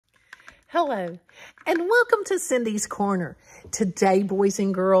Hello, and welcome to Cindy's Corner. Today, boys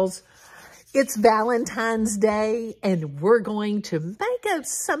and girls, it's Valentine's Day, and we're going to make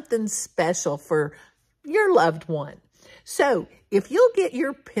something special for your loved one. So, if you'll get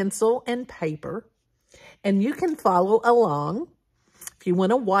your pencil and paper, and you can follow along. If you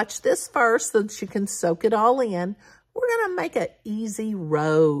want to watch this first so that you can soak it all in, we're going to make an easy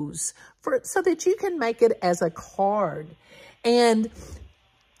rose so that you can make it as a card. And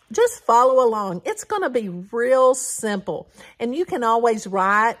just follow along. It's going to be real simple. And you can always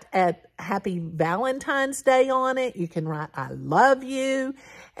write at Happy Valentine's Day on it. You can write, I love you.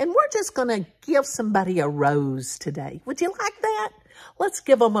 And we're just going to give somebody a rose today. Would you like that? Let's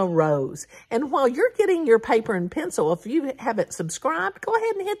give them a rose. And while you're getting your paper and pencil, if you haven't subscribed, go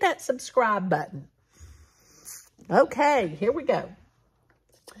ahead and hit that subscribe button. Okay, here we go.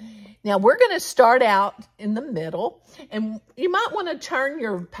 Now, we're going to start out in the middle, and you might want to turn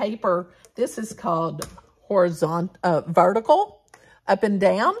your paper. This is called vertical, up and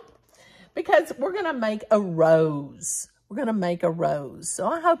down, because we're going to make a rose. We're going to make a rose. So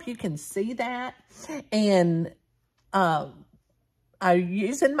I hope you can see that. And I'm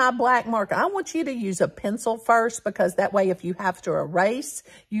using my black marker. I want you to use a pencil first, because that way if you have to erase,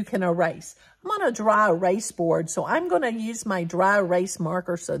 you can erase. I'm on a dry erase board, so I'm going to use my dry erase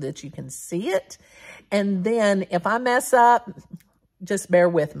marker so that you can see it. And then if I mess up, just bear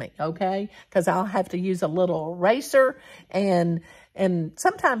with me, okay? Because I'll have to use a little eraser, and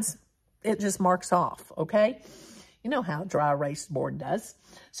sometimes it just marks off, okay? You know how a dry erase board does.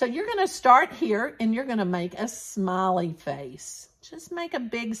 So you're going to start here, and you're going to make a smiley face. Just make a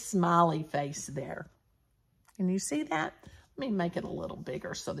big smiley face there. Can you see that? Let me make it a little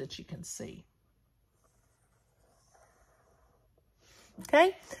bigger so that you can see.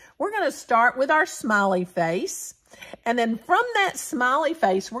 Okay, we're going to start with our smiley face. And then from that smiley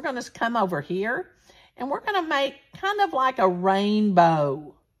face, we're going to come over here. And we're going to make kind of like a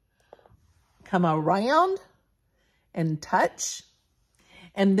rainbow. Come around and touch.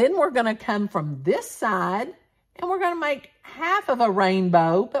 And then we're going to come from this side. And we're going to make half of a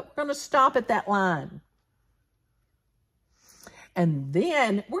rainbow. But we're going to stop at that line. And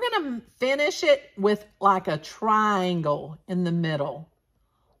then we're going to finish it with like a triangle in the middle.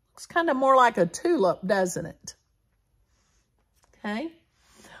 Looks kind of more like a tulip, doesn't it? Okay.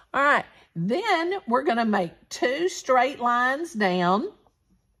 All right. Then we're going to make 2 straight lines down.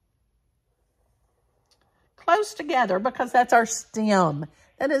 Close together, because that's our stem.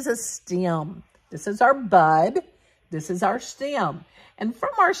 That is a stem. This is our bud. This is our stem. And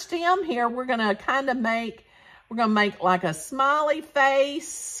from our stem here, we're going to kind of make... We're going to make like a smiley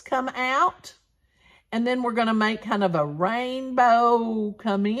face come out. And then we're going to make kind of a rainbow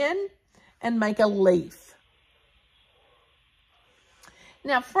come in and make a leaf.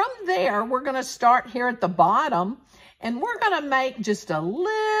 Now from there, we're going to start here at the bottom. And we're going to make just a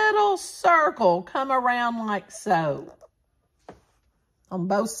little circle come around like so. On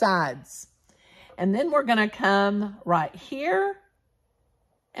both sides. And then we're going to come right here.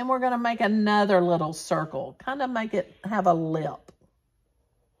 And we're going to make another little circle. Kind of make it have a lip.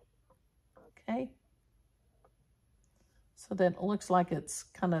 Okay. So that it looks like it's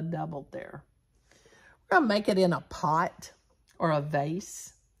kind of doubled there. We're going to make it in a pot or a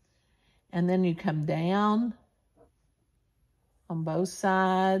vase. And then you come down on both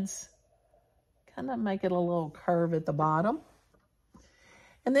sides. Kind of make it a little curve at the bottom.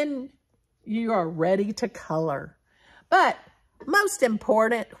 And then you are ready to color. But most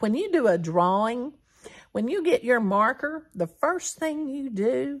important, when you do a drawing, when you get your marker, the first thing you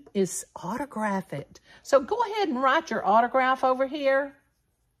do is autograph it. So go ahead and write your autograph over here.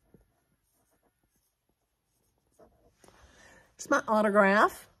 It's my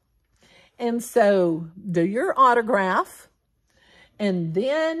autograph. And so do your autograph, and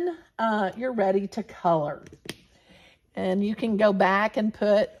then you're ready to color. And you can go back and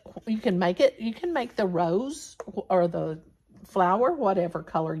you can make the rose or the flower, whatever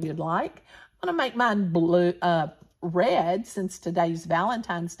color you'd like. I'm going to make mine blue, red, since today's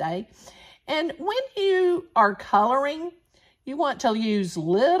Valentine's Day. And when you are coloring, you want to use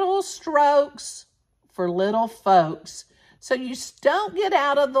little strokes for little folks. So you don't get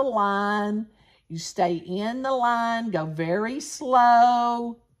out of the line. You stay in the line, go very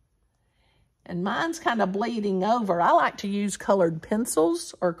slow. And mine's kind of bleeding over. I like to use colored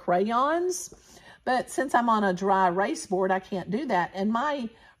pencils or crayons. But since I'm on a dry erase board, I can't do that. And my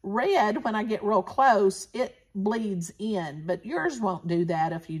red, when I get real close, it bleeds in. But yours won't do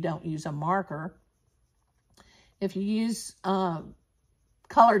that if you don't use a marker. If you use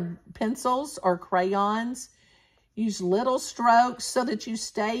colored pencils or crayons, Use little strokes so that you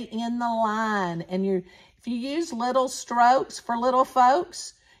stay in the line. And if you use little strokes for little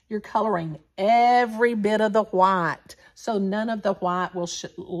folks, you're coloring every bit of the white, so none of the white will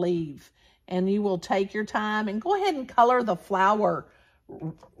leave. And you will take your time and go ahead and color the flower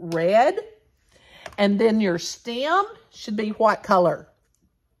red. And then your stem should be what color?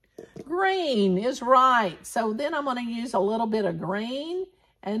 Green is right. So then I'm going to use a little bit of green.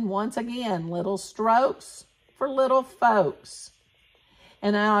 And once again, little strokes for little folks.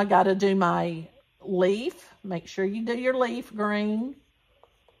 And now I got to do my leaf. Make sure you do your leaf green.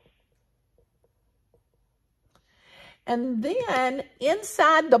 And then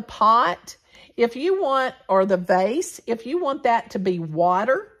inside the pot, if you want, or the vase, if you want that to be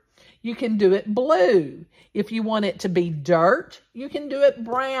water, you can do it blue. If you want it to be dirt, you can do it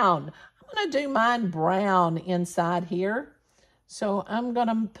brown. I'm going to do mine brown inside here. So I'm going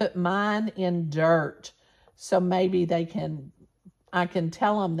to put mine in dirt. So maybe I can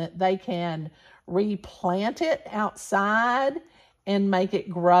tell them that they can replant it outside and make it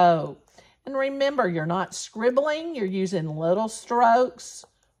grow. And remember, you're not scribbling. You're using little strokes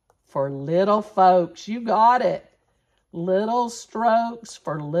for little folks. You got it. Little strokes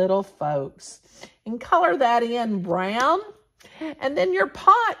for little folks. And color that in brown. And then your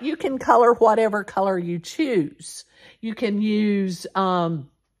pot, you can color whatever color you choose. You can use any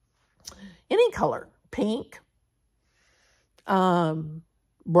color. Pink,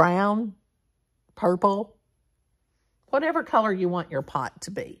 brown, purple, whatever color you want your pot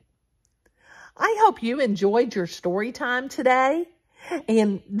to be. I hope you enjoyed your story time today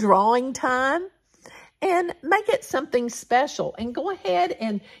and drawing time. And make it something special. And go ahead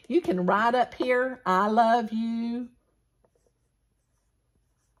and you can write up here, I love you.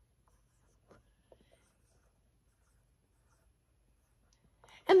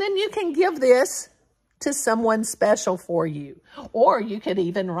 And then you can give this to someone special for you. Or you could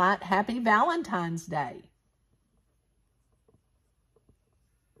even write Happy Valentine's Day.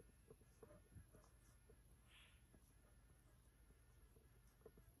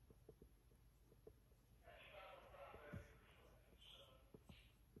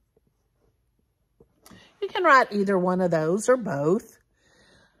 You can write either one of those or both.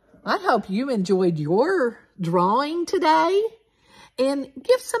 I hope you enjoyed your drawing today. And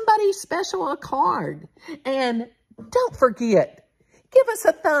give somebody special a card. And don't forget, give us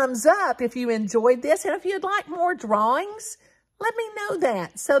a thumbs up if you enjoyed this. And if you'd like more drawings, let me know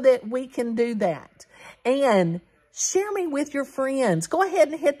that so that we can do that. And share me with your friends. Go ahead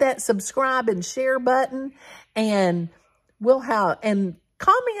and hit that subscribe and share button. And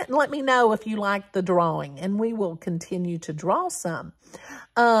comment and let me know if you like the drawing. And we will continue to draw some.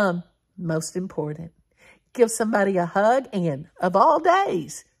 Most important, give somebody a hug, and of all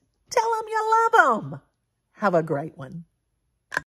days, tell them you love them. Have a great one.